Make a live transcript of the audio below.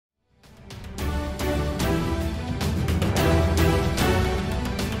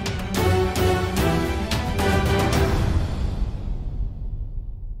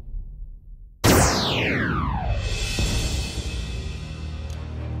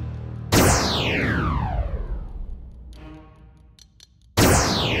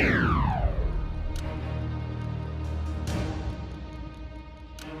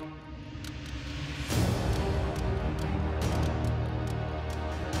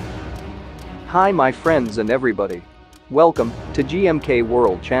Hi my friends and everybody. Welcome to GMK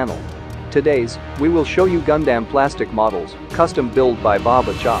World channel. Today's, we will show you Gundam plastic models, custom built by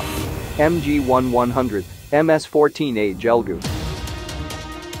Baba Chop. MG1100, MS-14A Gelgoog.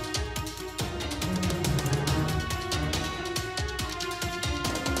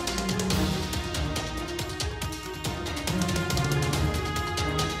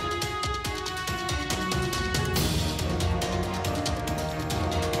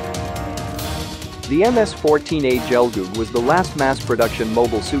 The MS-14A Gelgoog was the last mass-production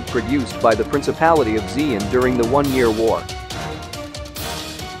mobile suit produced by the Principality of Zeon during the One-Year War.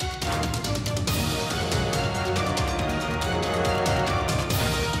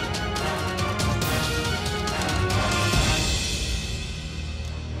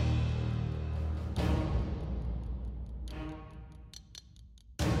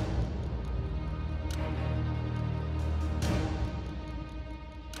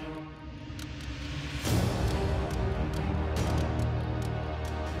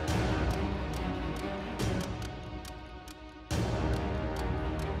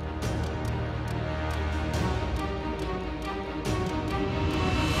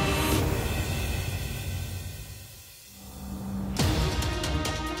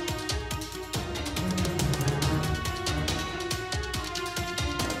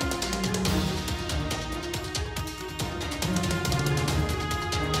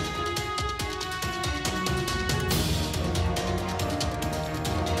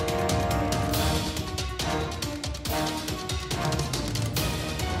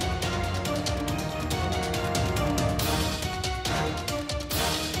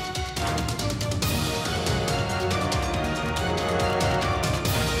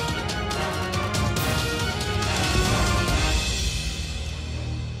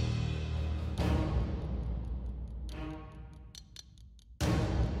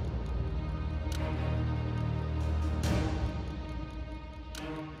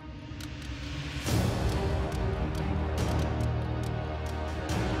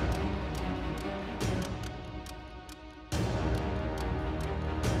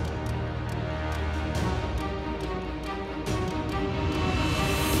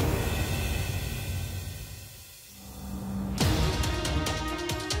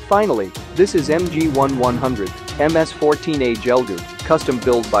 Finally, this is MG1100, MS-14A Gelgoog, custom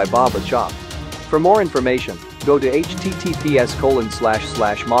built by Baba Chop. For more information, go to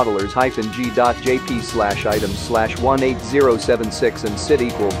https://modelers-g.jp/items/18076 and sit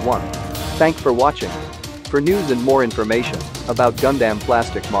equals 1. Thanks for watching. For news and more information about Gundam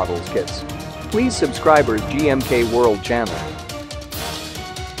plastic models kits, please subscribe our GMK World channel.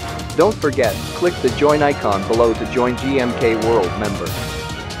 Don't forget, click the join icon below to join GMK World member.